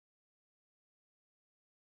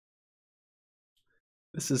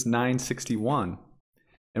This is 961.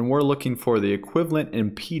 And we're looking for the equivalent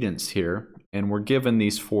impedance here. And we're given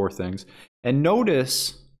these four things. And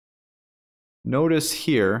notice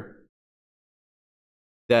here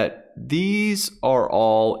that these are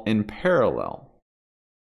all in parallel.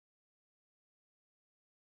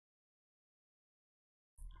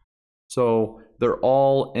 So they're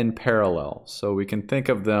all in parallel. So we can think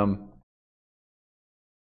of them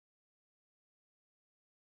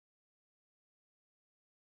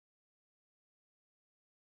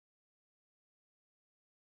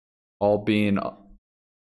all being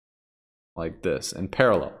like this in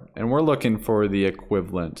parallel. And we're looking for the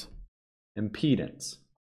equivalent impedance.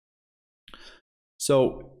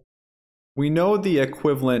 So we know the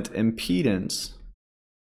equivalent impedance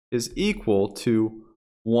is equal to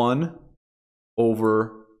 1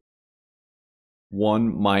 over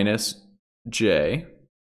 1 minus j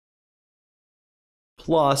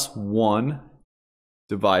plus 1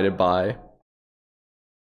 divided by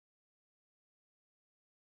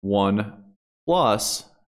 1 plus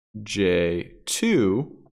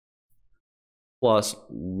j2 plus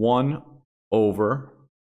 1 over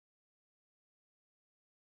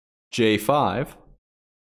j5,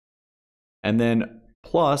 and then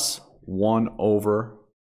plus 1 over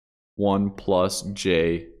 1 plus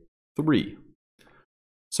j3.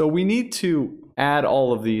 So we need to add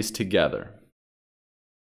all of these together.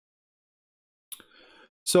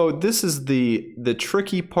 So this is the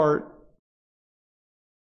tricky part.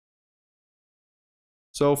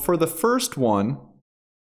 So for the first one,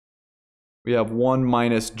 we have 1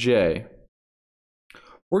 minus j.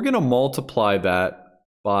 We're going to multiply that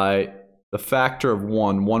by the factor of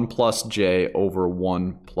 1 plus j over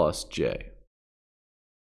 1 plus j.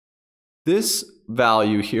 This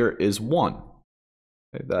value here is 1.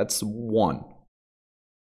 Okay, that's 1.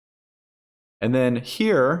 And then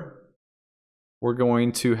here, we're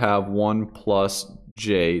going to have 1 plus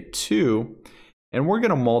j2, and we're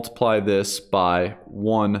going to multiply this by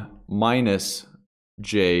 1 minus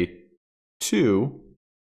j2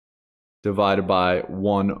 divided by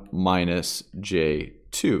 1 minus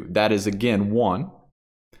j2. That is again 1.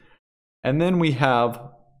 And then we have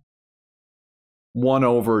 1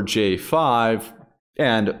 over j5,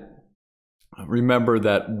 and remember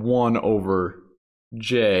that 1 over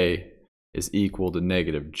j is equal to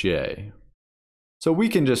negative j. So we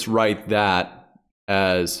can just write that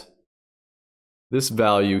as this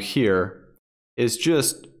value here is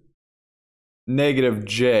just negative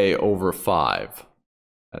j over 5.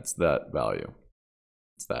 That's that value.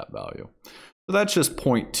 It's that value. So that's just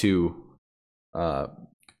 0.2,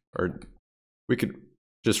 or we could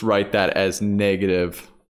just write that as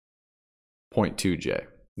negative 0.2j.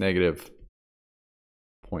 Negative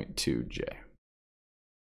 0.2j.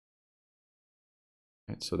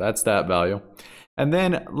 Right, so that's that value. And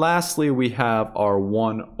then lastly, we have our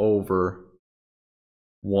 1 over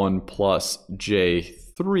 1 plus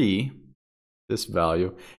j3, this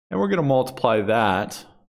value. And we're going to multiply that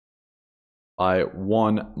by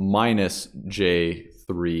 1 minus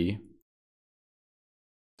j3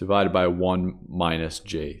 divided by 1 minus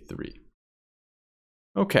j3.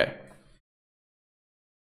 Okay.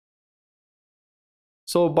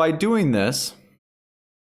 So by doing this,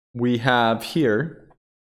 we have here,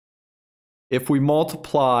 if we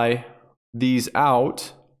multiply these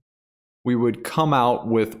out, we would come out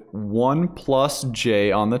with 1 plus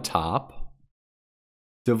j on the top,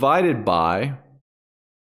 divided by,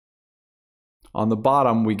 on the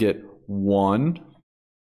bottom, we get 1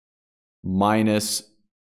 minus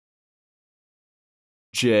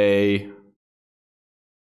j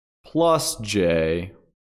plus j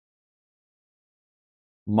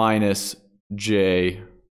minus j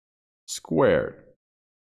squared.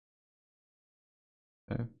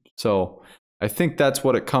 Okay. So I think that's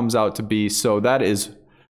what it comes out to be. So that is,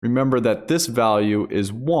 remember that this value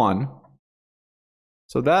is 1.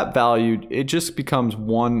 So that value, it just becomes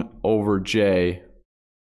 1 over j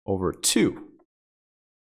over 2.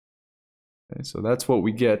 Okay, so that's what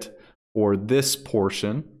we get for this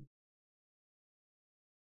portion.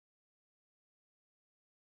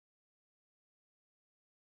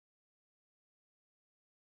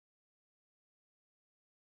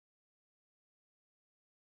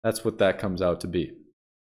 That's what that comes out to be.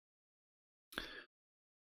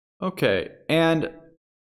 Okay, and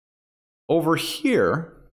over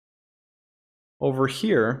here,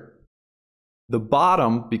 the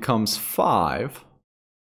bottom becomes 5.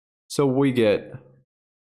 So we get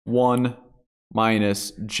 1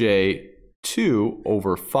 minus j2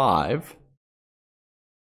 over 5.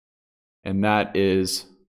 And that is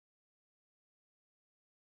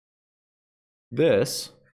this.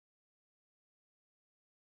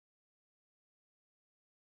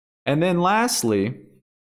 And then lastly,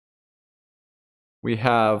 we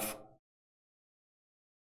have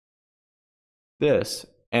this,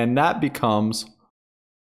 and that becomes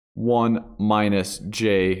 1 minus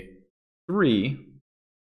J3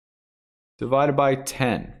 divided by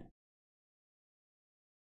 10.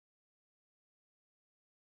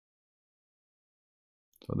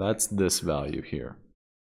 So that's this value here.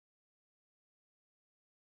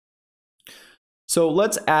 So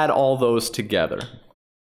let's add all those together.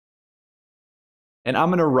 And I'm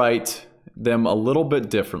going to write them a little bit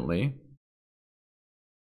differently.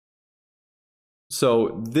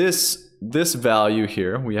 So this value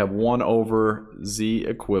here, we have 1 over z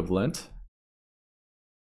equivalent.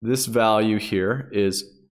 This value here is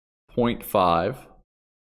 0.5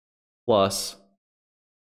 plus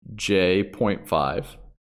j 0.5.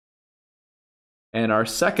 And our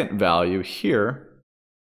second value here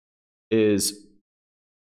is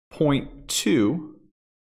 0.2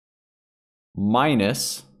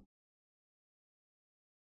 minus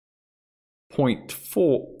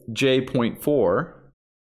 0.4, j 0.4.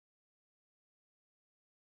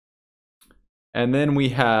 And then we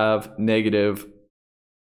have negative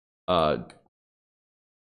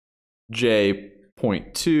j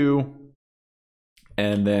 0.2.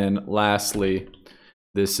 And then lastly,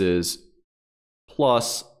 this is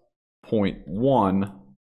plus 0.1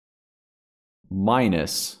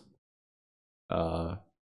 minus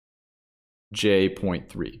j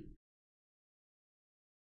 0.3.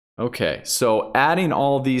 Okay, so adding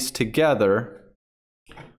all these together,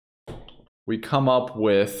 we come up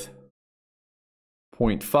with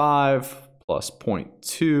 0.5 plus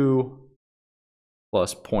 0.2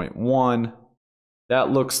 plus 0.1.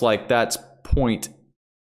 That looks like that's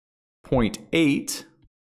 0.8.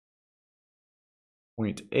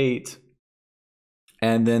 0.8.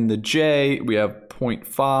 And then the j, we have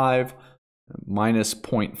 0.5 minus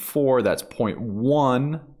 0.4, that's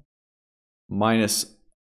 0.1 minus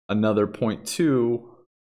another 0.2,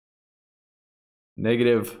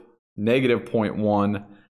 negative 0.1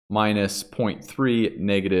 minus 0.3,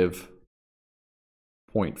 negative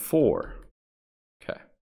 0.4. Okay.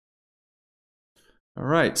 All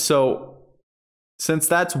right, so since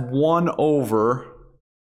that's 1 over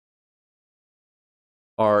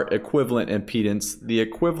our equivalent impedance, the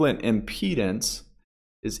equivalent impedance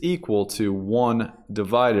is equal to 1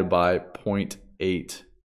 divided by 0.8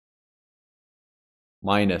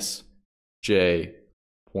 minus j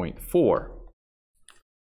 0.4.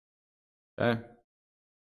 Okay.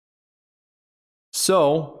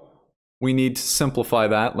 So we need to simplify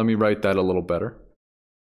that. Let me write that a little better.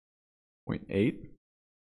 0.8.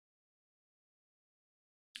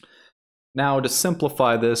 Now to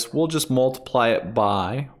simplify this, we'll just multiply it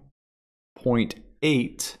by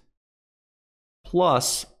 0.8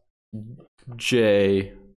 plus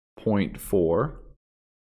j 0.4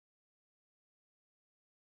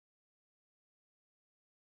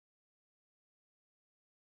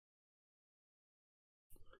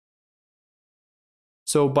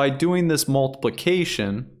 So by doing this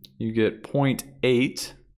multiplication, you get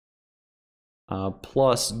 0.8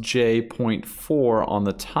 plus j 0.4 on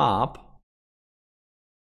the top.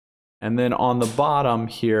 And then on the bottom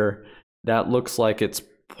here, that looks like it's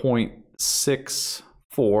 0.64.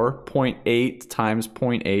 0.8 times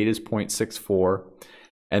 0.8 is 0.64.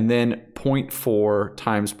 And then 0.4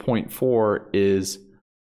 times 0.4 is,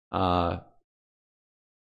 that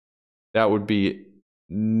would be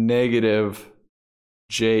negative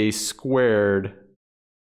j squared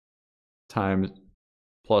times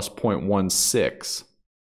plus 0.16.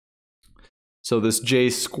 So this j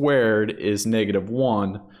squared is negative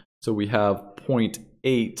 1. So we have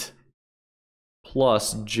 0.8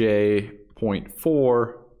 plus j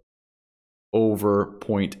 0.4 over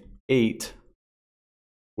 0.8,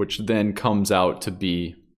 which then comes out to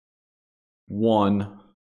be 1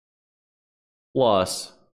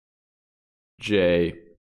 plus j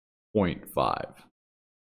 0.5.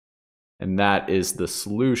 And that is the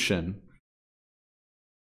solution,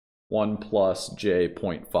 1 plus j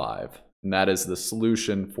 0.5. And that is the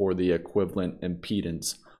solution for the equivalent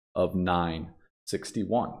impedance of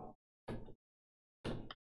 961.